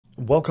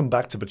Welcome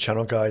back to the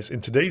channel, guys.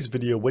 In today's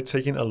video, we're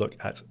taking a look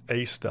at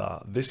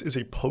Astar. This is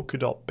a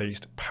Polkadot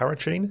based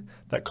parachain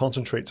that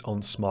concentrates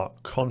on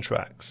smart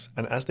contracts.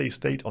 And as they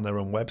state on their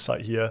own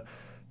website here,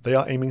 they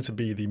are aiming to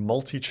be the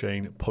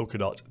multi-chain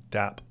Polkadot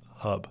dApp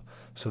hub.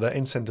 So they're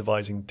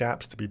incentivizing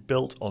dApps to be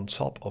built on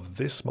top of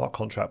this smart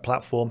contract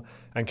platform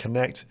and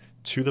connect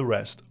to the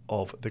rest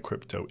of the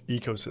crypto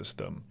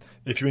ecosystem.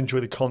 If you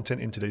enjoy the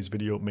content in today's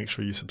video, make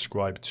sure you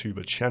subscribe to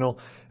the channel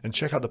and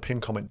check out the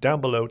pinned comment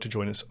down below to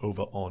join us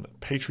over on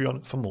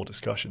Patreon for more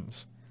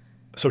discussions.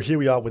 So here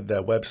we are with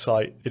their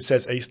website. It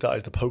says Astar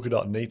is the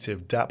Polkadot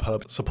native dApp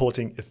hub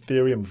supporting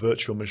Ethereum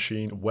virtual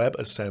machine,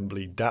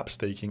 WebAssembly, dApp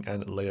staking,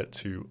 and layer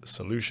 2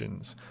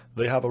 solutions.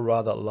 They have a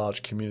rather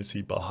large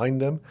community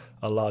behind them,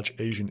 a large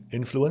Asian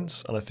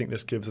influence, and I think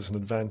this gives us an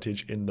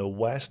advantage in the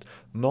West.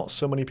 Not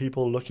so many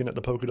people looking at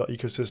the Polkadot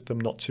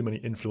ecosystem, not too many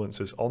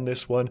influencers on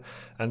this one,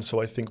 and so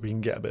I think we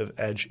can get a bit of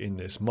edge in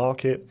this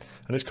market.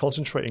 And it's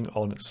concentrating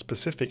on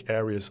specific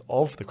areas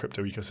of the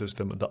crypto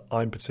ecosystem that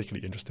I'm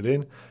particularly interested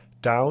in: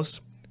 DAOs,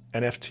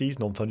 NFTs,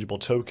 non-fungible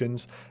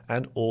tokens,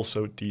 and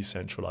also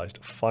decentralized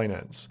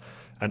finance.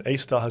 And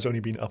Astar has only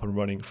been up and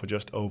running for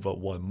just over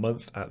 1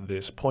 month at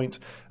this point,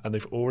 and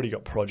they've already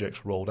got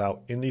projects rolled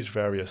out in these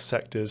various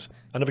sectors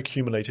and have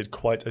accumulated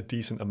quite a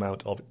decent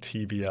amount of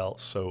TVL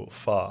so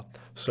far.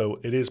 So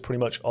it is pretty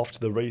much off to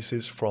the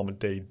races from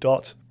day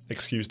dot.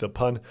 Excuse the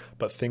pun,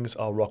 but things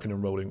are rocking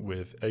and rolling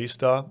with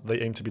Astar.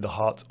 They aim to be the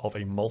heart of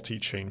a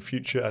multi-chain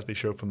future, as they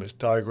show from this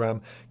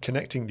diagram,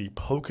 connecting the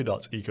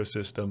Polkadot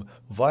ecosystem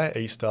via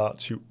Astar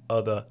to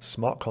other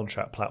smart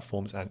contract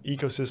platforms and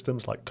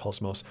ecosystems like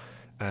Cosmos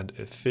and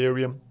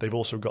Ethereum. They've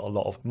also got a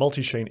lot of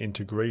multi-chain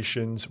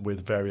integrations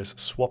with various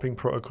swapping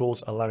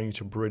protocols, allowing you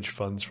to bridge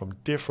funds from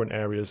different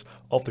areas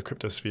of the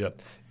cryptosphere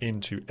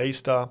into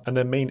Astar. And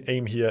their main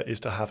aim here is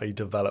to have a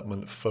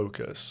development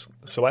focus.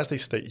 So as they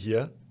state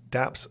here,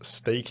 dApps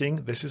staking,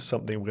 this is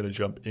something we're going to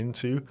jump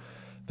into.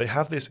 They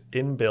have this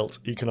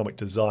inbuilt economic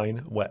design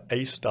where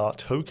Astar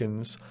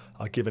tokens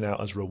are given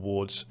out as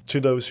rewards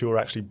to those who are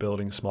actually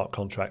building smart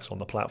contracts on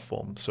the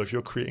platform. So if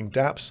you're creating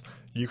dApps,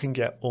 you can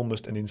get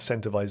almost an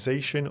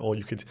incentivization, or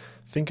you could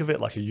think of it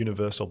like a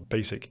universal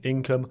basic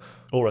income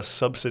or a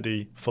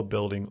subsidy for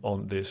building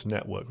on this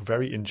network.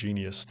 Very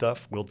ingenious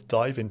stuff. We'll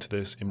dive into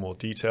this in more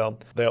detail.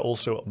 They are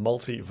also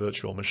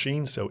multi-virtual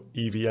machines, so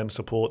EVM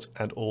support,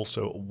 and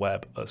also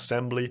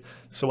WebAssembly,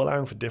 so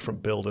allowing for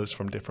different builders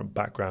from different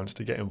backgrounds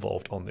to get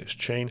involved on this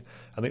chain.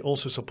 And they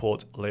also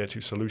support layer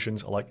 2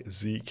 solutions like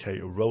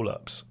ZK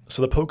rollups.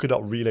 So the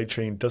Polkadot relay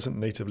chain doesn't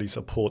natively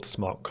support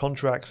smart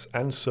contracts,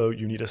 and so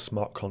you need a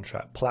smart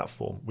contract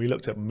platform. We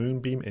looked at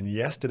Moonbeam in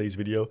yesterday's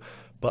video,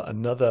 but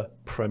another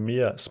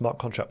premier smart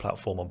contract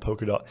platform on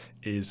Polkadot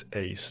is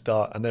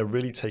Astar, and they're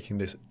really taking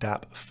this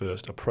dApp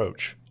first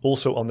approach.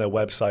 Also on their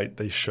website,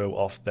 they show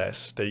off their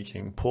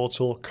staking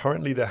portal.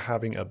 Currently, they're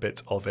having a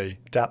bit of a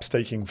dApp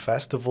staking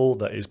festival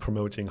that is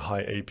promoting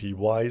high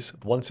APYs.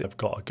 Once I've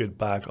got a good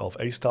bag of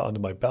Astar under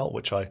my belt,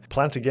 which I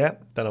plan to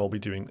get, then I'll be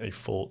doing a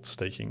full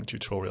staking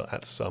tutorial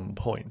at some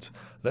point.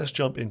 Let's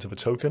jump into the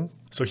token.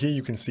 So here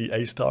you can see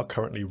Astar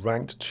currently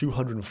ranked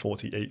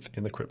 248th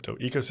in the crypto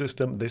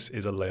ecosystem. This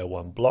is a layer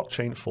 1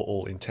 blockchain for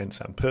all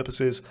intents and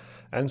purposes.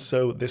 And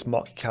so this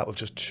market cap of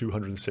just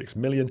 206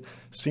 million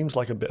seems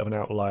like a bit of an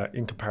outlier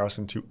in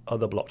comparison to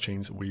other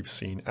blockchains we've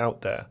seen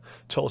out there.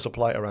 Total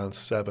supply around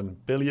 7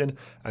 billion,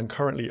 and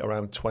currently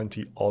around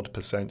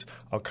 20%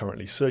 are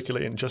currently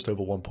circulating, just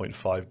over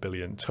 1.5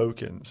 billion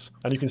tokens.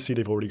 And you can see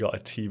they've already got a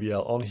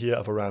TVL on here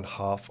of around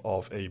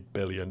 $500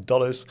 million.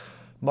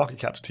 Market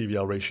cap's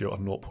TVL ratio of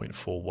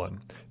 0.41.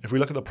 If we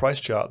look at the price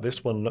chart,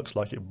 this one looks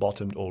like it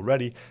bottomed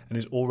already and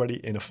is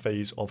already in a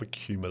phase of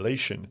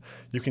accumulation.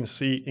 You can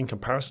see in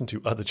comparison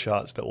to other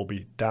charts that will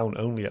be down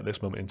only at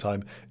this moment in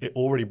time, it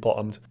already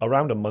bottomed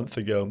around a month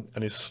ago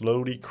and is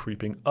slowly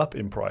creeping up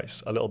in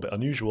price. A little bit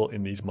unusual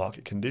in these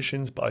market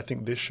conditions, but I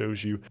think this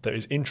shows you there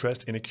is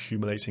interest in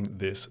accumulating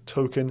this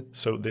token.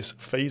 So this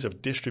phase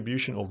of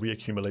distribution or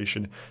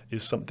reaccumulation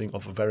is something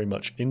of very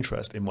much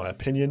interest in my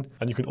opinion.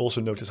 And you can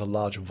also notice a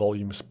large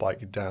volume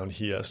spike down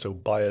here, so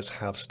buyers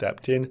have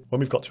stepped in when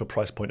we've got to a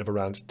price point of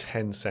around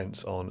 10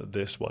 cents on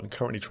this one,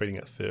 currently trading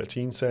at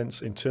 13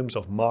 cents. In terms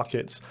of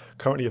markets,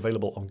 currently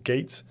available on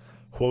Gate,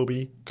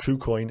 Huobi,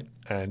 KuCoin,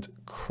 and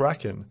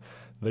Kraken.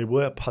 They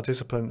were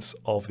participants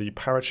of the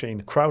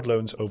Parachain crowd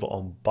loans over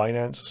on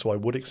Binance, so I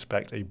would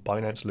expect a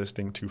Binance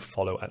listing to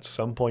follow at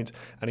some point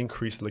and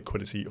increase the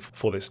liquidity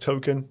for this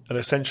token. And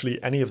essentially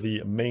any of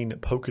the main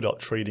Polkadot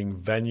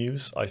trading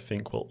venues, I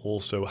think, will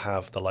also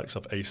have the likes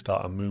of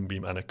Astar and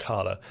Moonbeam and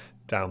Akala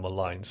down the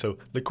line. So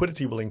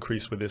liquidity will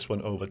increase with this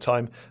one over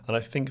time, and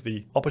I think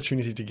the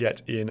opportunity to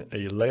get in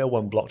a layer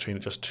 1 blockchain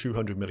at just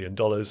 $200 million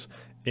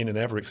in an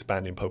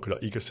ever-expanding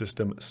Polkadot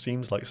ecosystem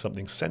seems like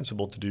something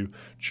sensible to do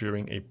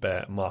during a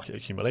bear market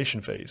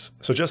accumulation phase.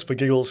 So just for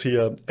giggles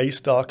here,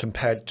 Astar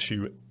compared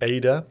to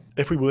ADA,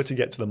 if we were to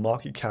get to the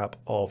market cap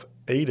of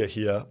ADA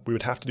here, we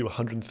would have to do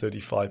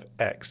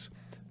 135x.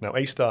 Now,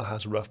 Astar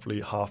has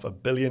roughly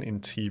 $500 million in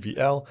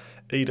TVL.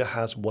 ADA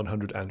has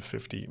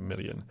 150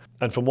 million.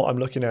 And from what I'm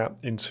looking at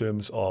in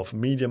terms of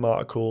Medium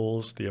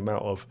articles, the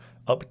amount of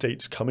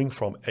updates coming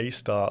from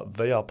Astar,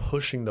 they are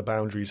pushing the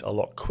boundaries a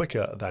lot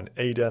quicker than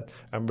ADA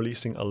and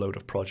releasing a load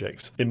of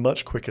projects in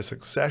much quicker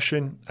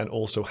succession and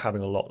also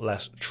having a lot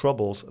less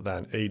troubles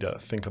than ADA.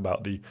 Think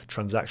about the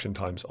transaction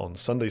times on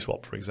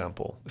SundaySwap, for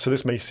example. So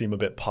this may seem a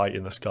bit pie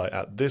in the sky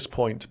at this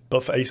point,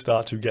 but for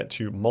Astar to get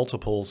to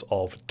multiples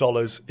of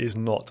dollars is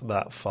not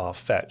that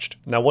far-fetched.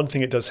 Now, one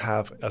thing it does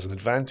have as an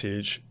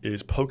advantage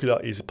is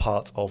Polkadot is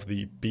part of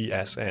the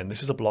BSN.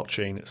 This is a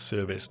blockchain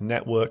service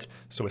network.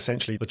 So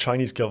essentially the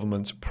Chinese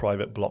government's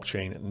private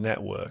blockchain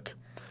network.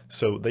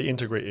 So they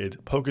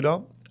integrated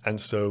Polkadot. And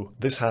so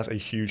this has a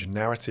huge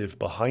narrative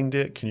behind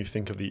it. Can you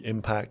think of the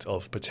impact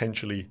of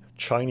potentially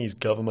Chinese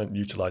government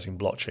utilizing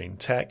blockchain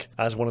tech?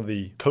 As one of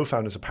the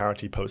co-founders of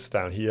Parity posts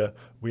down here,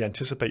 we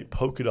anticipate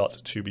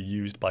Polkadot to be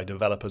used by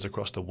developers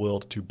across the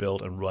world to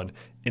build and run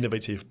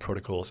innovative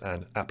protocols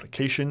and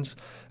applications.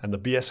 And the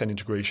BSN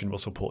integration will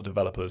support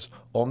developers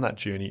on that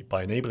journey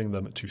by enabling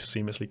them to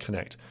seamlessly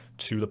connect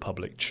to the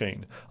public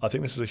chain. I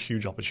think this is a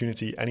huge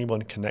opportunity.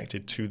 Anyone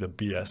connected to the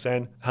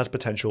BSN has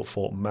potential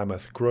for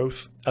mammoth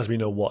growth, as we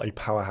know what a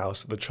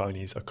powerhouse the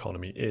Chinese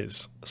economy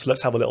is. So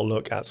let's have a little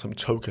look at some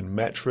token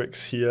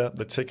metrics here.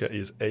 The ticker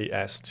is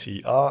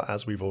ASTR,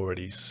 as we've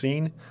already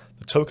seen.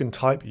 The token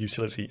type,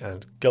 utility,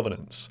 and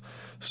governance.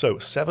 So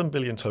 7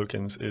 billion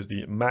tokens is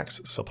the max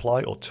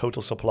supply or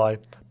total supply,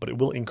 but it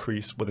will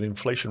increase with an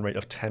inflation rate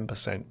of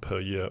 10%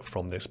 per year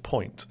from this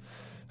point.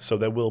 So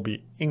there will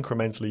be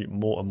incrementally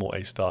more and more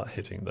Astar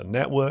hitting the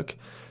network.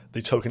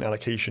 The token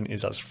allocation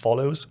is as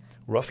follows.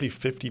 Roughly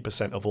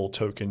 50% of all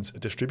tokens are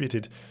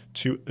distributed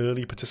to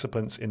early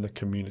participants in the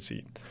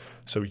community.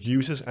 So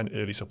users and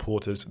early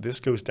supporters, this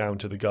goes down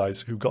to the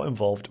guys who got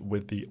involved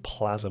with the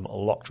Plasm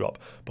lock drop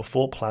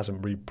before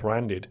Plasm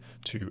rebranded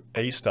to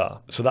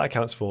Astar. So that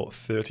accounts for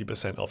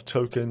 30% of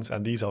tokens,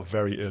 and these are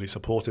very early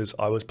supporters.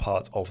 I was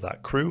part of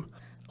that crew.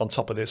 On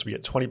top of this, we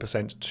get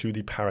 20% to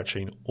the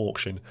Parachain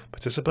auction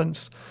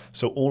participants.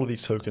 So all of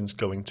these tokens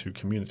going to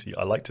community.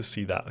 I like to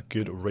see that, a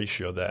good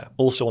ratio there.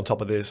 Also on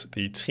top of this,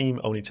 the team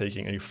only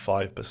taking a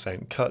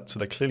 5% cut. So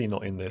they're clearly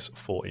not in this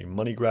for a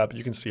money grab.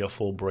 You can see a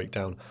full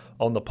breakdown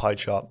on the pie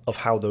chart of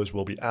how those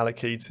will be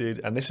allocated.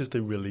 And this is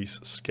the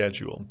release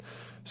schedule.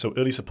 So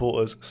early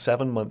supporters,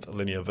 7-month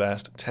linear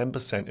vest,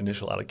 10%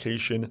 initial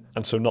allocation,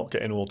 and so not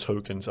getting all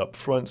tokens up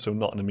front, so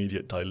not an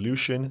immediate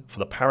dilution. For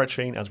the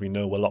Parachain, as we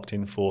know, we're locked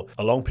in for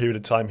a long period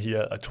of time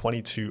here, a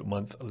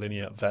 22-month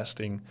linear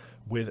vesting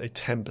with a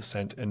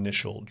 10%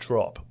 initial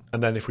drop.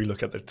 And then if we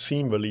look at the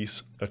team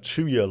release, a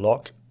 2-year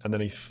lock, and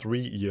then a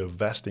 3-year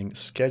vesting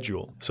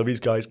schedule. So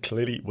these guys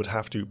clearly would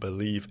have to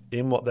believe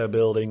in what they're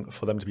building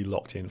for them to be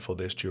locked in for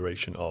this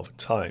duration of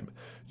time.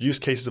 Use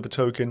cases of a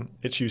token,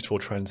 it's used for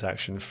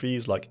transaction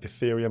fees like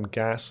Ethereum,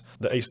 gas.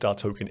 The Astar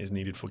token is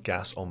needed for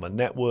gas on the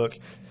network.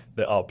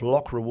 There are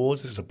block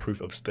rewards. This is a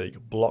proof of stake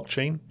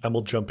blockchain, and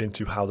we'll jump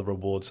into how the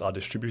rewards are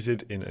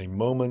distributed in a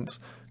moment.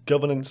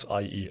 Governance,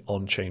 i.e.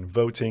 on-chain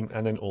voting,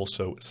 and then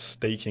also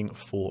staking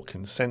for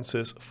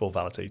consensus for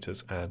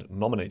validators and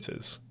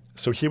nominators.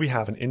 So here we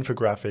have an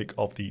infographic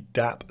of the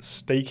dApp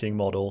staking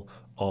model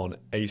on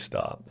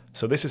Astar.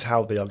 So this is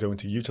how they are going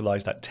to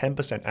utilize that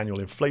 10% annual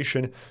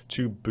inflation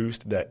to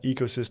boost their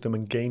ecosystem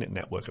and gain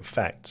network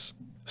effects.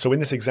 So in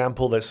this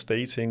example, they're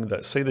stating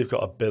that, say they've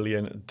got $1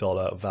 billion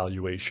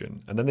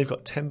valuation, and then they've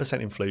got 10%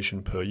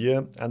 inflation per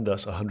year, and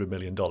thus $100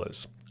 million.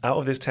 Out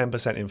of this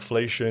 10%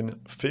 inflation,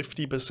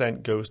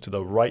 50% goes to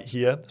the right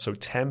here. So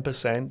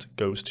 10%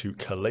 goes to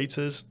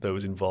collators,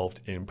 those involved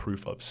in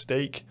proof of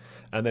stake,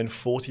 and then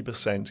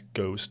 40%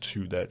 goes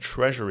to their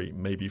treasury,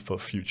 maybe for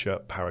future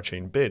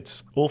Parachain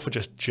bids, or for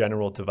just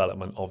general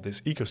development of this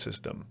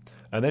ecosystem.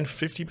 And then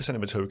 50% of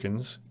the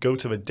tokens go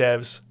to the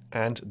devs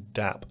and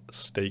dApp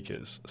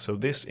stakers. So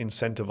this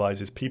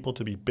incentivizes people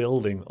to be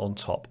building on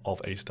top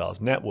of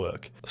Astar's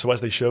network. So as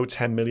they show,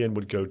 10 million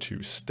would go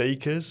to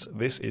stakers.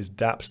 This is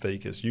dApp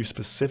stakers. You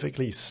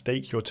specifically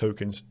stake your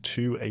tokens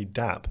to a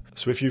dApp.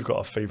 So if you've got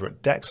a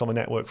favorite DEX on the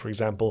network, for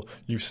example,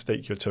 you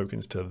stake your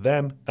tokens to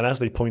them. And as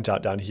they point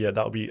out down here,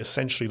 that would be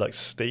essentially like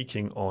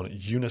staking on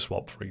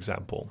Uniswap, for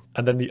example.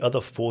 And then the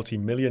other 40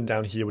 million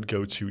down here would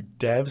go to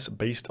devs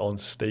based on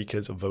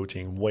stakers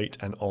voting weight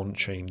and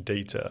on-chain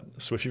data.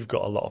 So if you've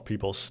got a lot of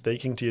people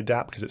staking to your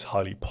dApp because it's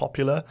highly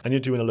popular and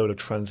you're doing a load of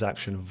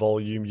transaction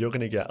volume, you're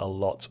going to get a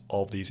lot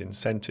of these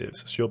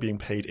incentives. So you're being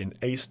paid in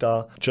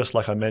Astar, just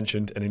like I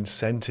mentioned, an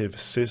incentive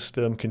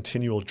system,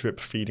 continual drip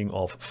feeding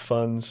of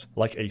funds,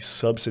 like a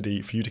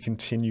subsidy for you to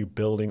continue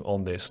building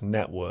on this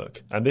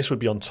network. And this would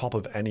be on top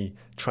of any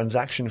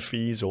transaction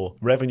fees or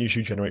revenues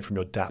you generate from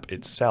your dApp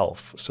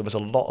itself. So there's a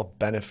lot of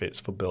benefits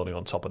for building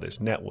on top of this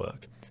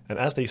network. And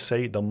as they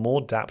say, the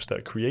more dApps that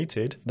are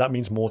created, that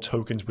means more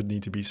tokens would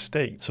need to be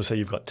staked. So say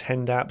you've got start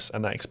 10 dApps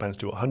and that expands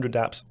to 100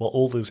 dApps, well,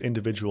 all those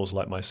individuals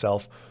like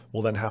myself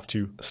will then have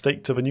to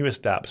stake to the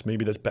newest dApps.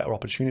 Maybe there's better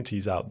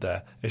opportunities out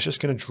there. It's just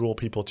going to draw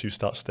people to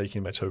start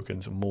staking their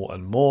tokens more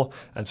and more.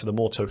 And so the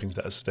more tokens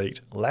that are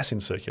staked, less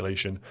in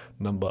circulation,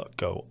 number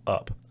go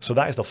up. So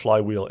that is the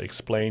flywheel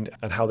explained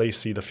and how they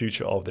see the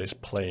future of this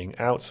playing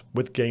out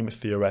with game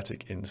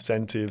theoretic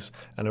incentives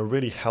and a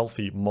really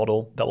healthy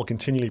model that will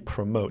continually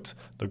promote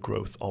the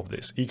growth of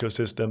this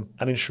ecosystem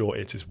and ensure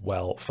it is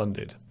well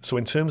funded. So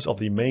in terms of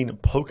the main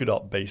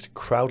Polkadot based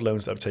crowd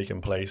loans that have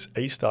taken place,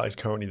 Astar is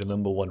currently the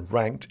 #1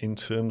 ranked in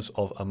terms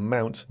of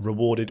amount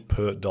rewarded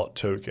per DOT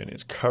token.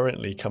 It's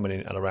currently coming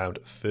in at around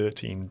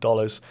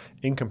 $13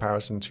 in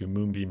comparison to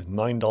Moonbeam's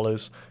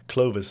 $9,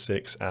 Clover's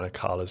 $6, and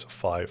Akala's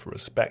 $5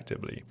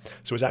 respectively.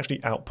 So it's actually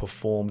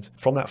outperformed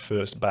from that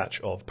first batch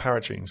of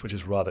parachains, which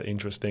is rather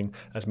interesting,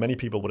 as many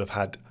people would have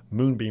had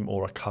Moonbeam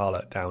or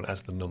Akala down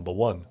as the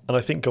 #1. And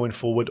I think going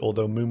forward,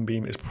 although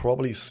Moonbeam is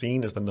probably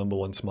seen as the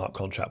 #1 smart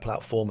contract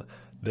platform,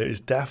 there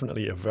is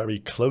definitely a very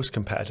close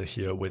competitor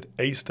here with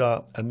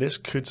Astar, and this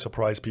could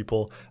surprise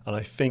people, and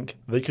I think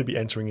they could be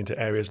entering into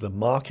areas of the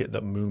market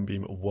that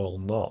Moonbeam will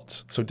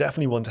not. So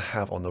definitely one to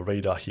have on the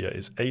radar here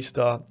is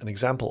Astar. An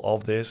example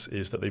of this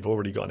is that they've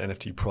already got an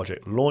NFT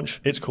project launch.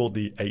 It's called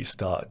the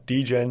Astar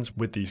Degens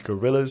with these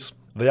gorillas.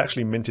 They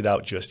actually minted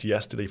out just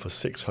yesterday for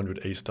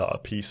 600 Astar a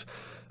piece,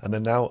 and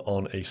they're now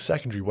on a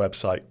secondary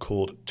website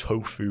called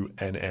Tofu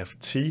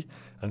NFT.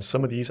 And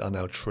some of these are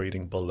now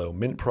trading below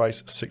mint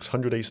price.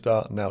 600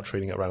 Astar now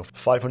trading at around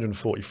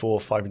 544,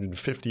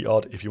 550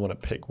 odd if you want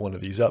to pick one of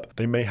these up.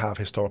 They may have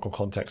historical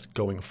context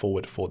going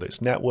forward for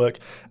this network.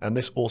 And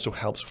this also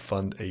helps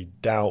fund a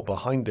DAO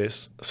behind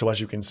this. So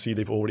as you can see,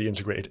 they've already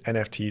integrated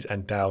NFTs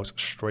and DAOs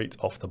straight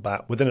off the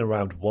bat within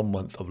around 1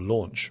 month of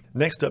launch.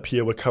 Next up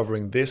here, we're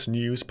covering this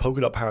news.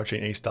 Polkadot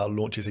Parachain Astar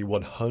launches a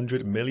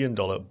 $100 million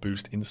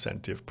boost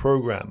incentive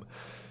program.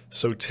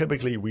 So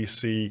typically we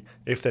see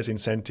if there's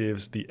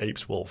incentives, the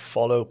apes will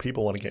follow.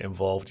 People want to get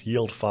involved,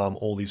 yield farm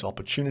all these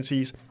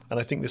opportunities. And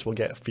I think this will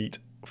get feet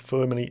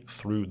firmly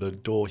through the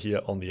door here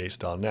on the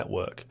Astar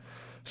network.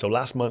 So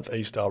last month,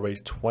 Astar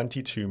raised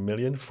 $22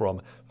 million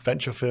from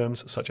venture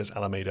firms such as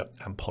Alameda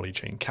and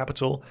Polychain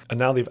Capital. And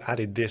now they've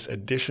added this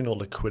additional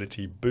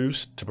liquidity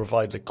boost to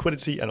provide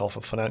liquidity and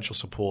offer financial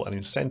support and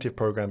incentive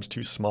programs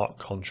to smart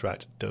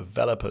contract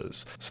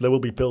developers. So they will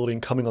be building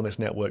coming on this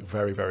network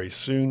very, very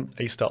soon.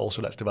 Astar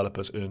also lets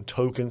developers earn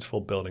tokens for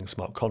building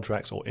smart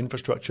contracts or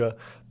infrastructure.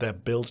 Their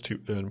build to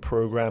earn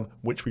program,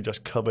 which we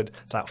just covered,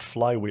 that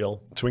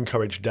flywheel to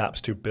encourage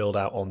dApps to build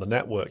out on the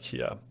network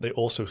here. They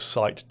also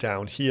cite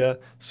down here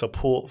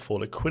support for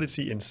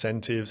liquidity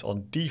incentives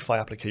on DeFi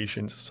applications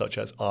such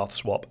as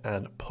ArthSwap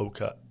and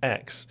Polka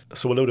X.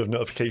 So a load of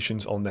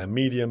notifications on their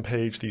Medium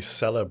page. The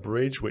Seller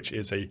Bridge, which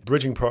is a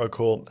bridging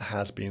protocol,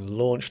 has been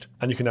launched,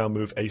 and you can now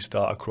move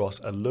Astar across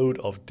a load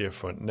of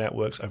different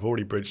networks. I've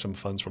already bridged some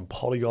funds from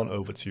Polygon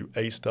over to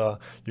Astar.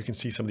 You can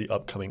see some of the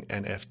upcoming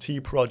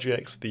NFT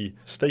projects, the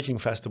staking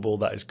festival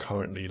that is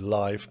currently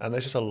live, and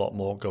there's just a lot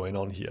more going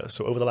on here.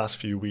 So over the last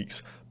few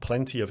weeks,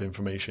 plenty of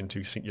information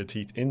to sink your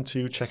teeth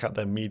into. Check out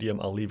their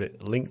Medium. I'll leave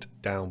it linked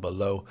down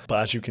below. But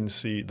as you can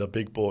see, the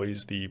big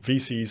boys, the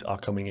VCs, are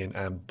coming in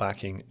and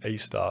backing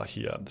Astar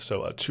here.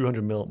 So a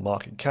 200 mil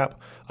market cap,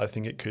 I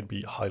think it could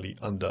be highly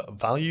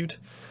undervalued.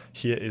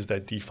 Here is their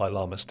DeFi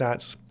Llama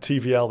stats.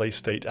 TVL they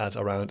state as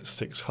around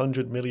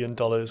 $600 million.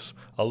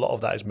 A lot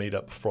of that is made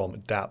up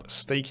from dApp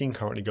staking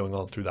currently going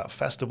on through that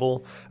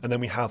festival. And then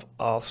we have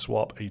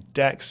ArthSwap, a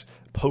DEX,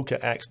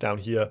 Polka X down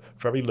here,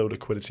 very low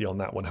liquidity on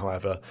that one,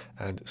 however,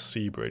 and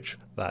C-Bridge,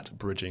 that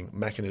bridging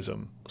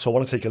mechanism. So I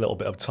want to take a little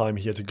bit of time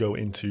here to go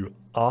into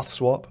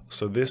ArthSwap.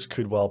 So this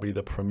could well be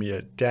the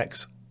premier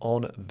DEX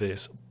on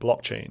this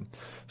blockchain.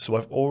 So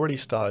I've already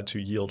started to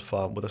yield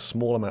farm with a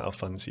small amount of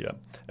funds here.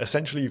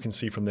 Essentially, you can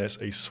see from this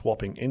a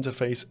swapping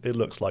interface. It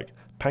looks like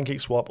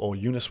PancakeSwap or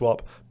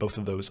Uniswap. Both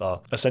of those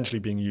are essentially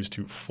being used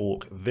to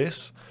fork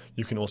this.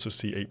 You can also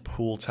see a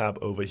pool tab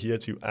over here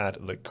to add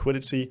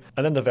liquidity,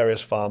 and then the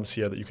various farms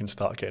here that you can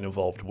start getting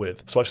involved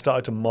with. So I've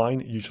started to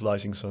mine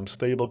utilizing some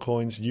stable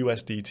coins,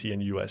 USDT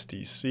and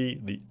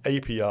USDC. The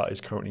APR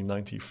is currently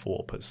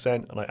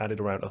 94%, and I added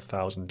around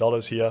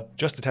 $1,000 here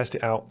just to test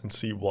it out and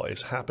see what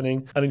is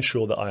happening and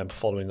ensure that I am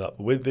following up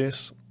with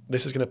this.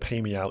 This is going to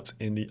pay me out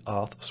in the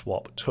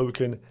ArthSwap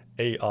token.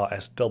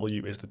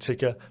 ARSW is the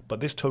ticker, but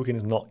this token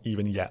is not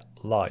even yet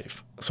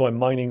live. So I'm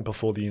mining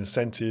before the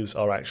incentives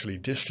are actually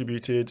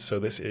distributed. So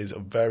this is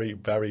very,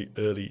 very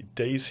early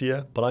days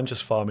here, but I'm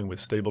just farming with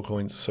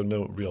stablecoins, so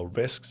no real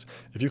risks.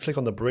 If you click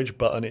on the bridge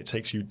button, it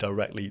takes you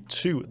directly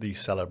to the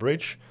Seller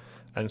Bridge.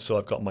 And so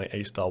I've got my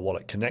Astar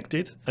wallet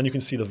connected, and you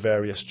can see the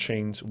various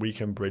chains we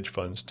can bridge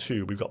funds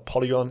to. We've got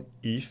Polygon,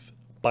 ETH,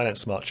 Binance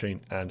Smart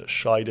Chain, and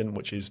Shiden,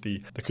 which is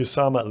the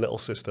Kusama little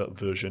sister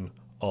version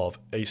of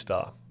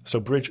Astar. So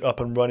Bridge up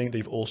and running.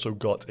 They've also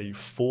got a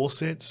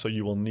faucet, so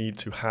you will need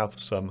to have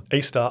some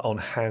Astar on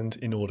hand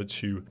in order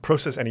to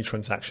process any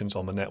transactions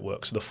on the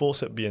network. So the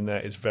faucet being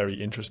there is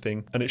very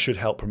interesting, and it should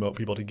help promote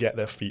people to get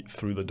their feet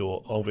through the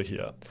door over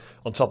here.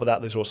 On top of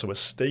that, there's also a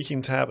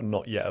staking tab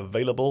not yet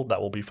available.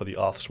 That will be for the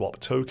ArthSwap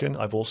token.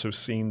 I've also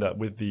seen that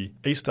with the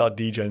Astar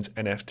Degens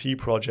NFT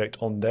project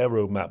on their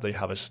roadmap, they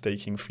have a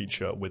staking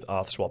feature with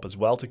ArthSwap as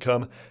well to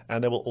come,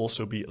 and there will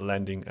also be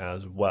lending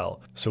as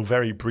well. So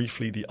very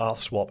briefly, the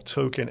ArthSwap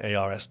token,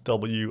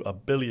 ARSW, 1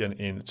 billion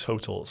in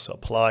total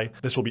supply.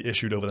 This will be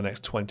issued over the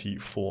next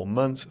 24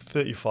 months.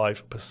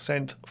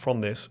 35%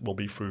 from this will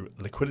be through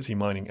liquidity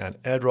mining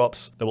and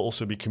airdrops. There will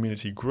also be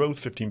community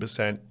growth,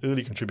 15%,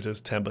 early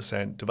contributors,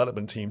 10%,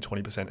 development team,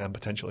 20%, and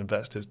potential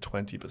investors,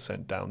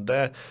 20% down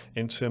there.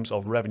 In terms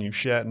of revenue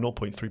share,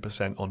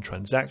 0.3% on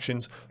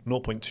transactions,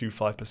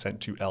 0.25%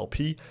 to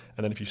LP.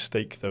 And then if you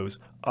stake those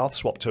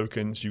ArthSwap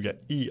tokens, you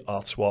get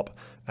eArthSwap,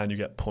 and you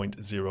get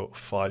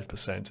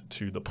 0.05%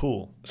 to the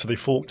pool. So they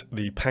forked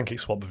the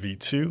PancakeSwap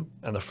V2,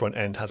 and the front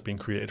end has been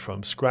created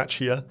from scratch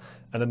here.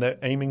 And then they're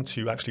aiming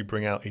to actually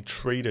bring out a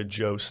Trader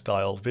Joe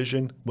style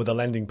vision with a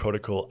lending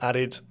protocol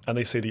added. And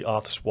they say the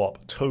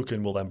ArthSwap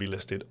token will then be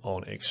listed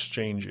on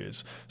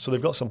exchanges. So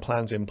they've got some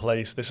plans in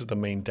place. This is the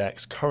main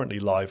DEX currently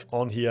live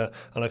on here.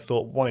 And I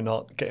thought, why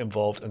not get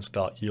involved and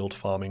start yield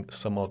farming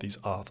some of these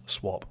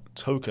ArthSwap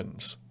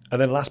tokens. And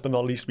then last but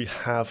not least, we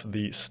have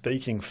the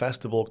staking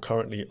festival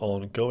currently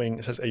ongoing.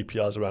 It says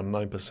APRs around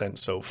 9%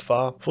 so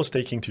far for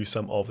staking to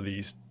some of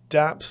these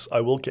dApps.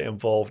 I will get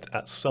involved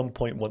at some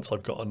point once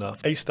I've got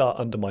enough Astar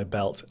under my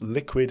belt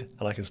liquid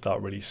and I can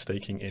start really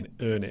staking in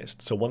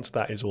earnest. So once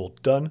that is all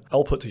done,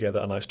 I'll put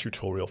together a nice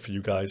tutorial for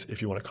you guys if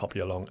you want to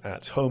copy along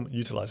at home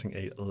utilizing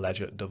a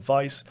Ledger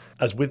device.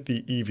 As with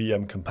the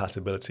EVM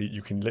compatibility,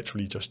 you can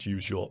literally just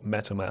use your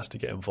MetaMask to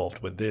get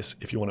involved with this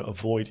if you want to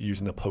avoid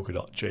using the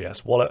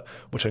Polkadot.js wallet,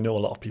 which I know a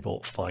lot of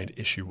people find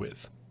issue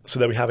with. So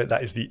there we have it.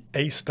 That is the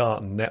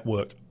Astar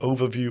Network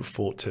overview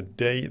for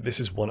today. This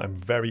is one I'm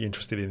very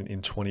interested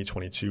in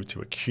 2022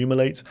 to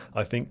accumulate.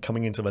 I think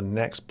coming into the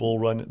next bull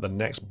run, the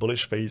next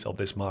bullish phase of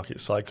this market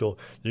cycle,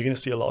 you're going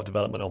to see a lot of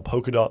development on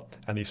Polkadot,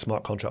 and these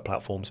smart contract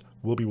platforms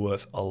will be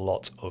worth a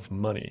lot of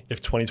money.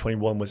 If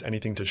 2021 was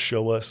anything to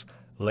show us,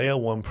 Layer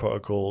 1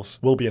 protocols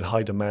will be in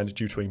high demand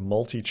due to a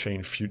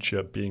multi-chain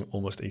future being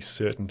almost a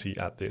certainty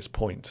at this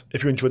point.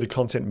 If you enjoyed the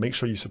content, make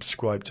sure you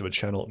subscribe to the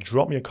channel.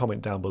 Drop me a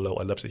comment down below.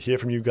 I'd love to hear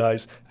from you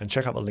guys, and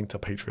check out the link to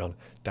Patreon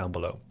down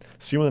below.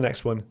 See you on the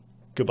next one.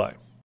 Goodbye.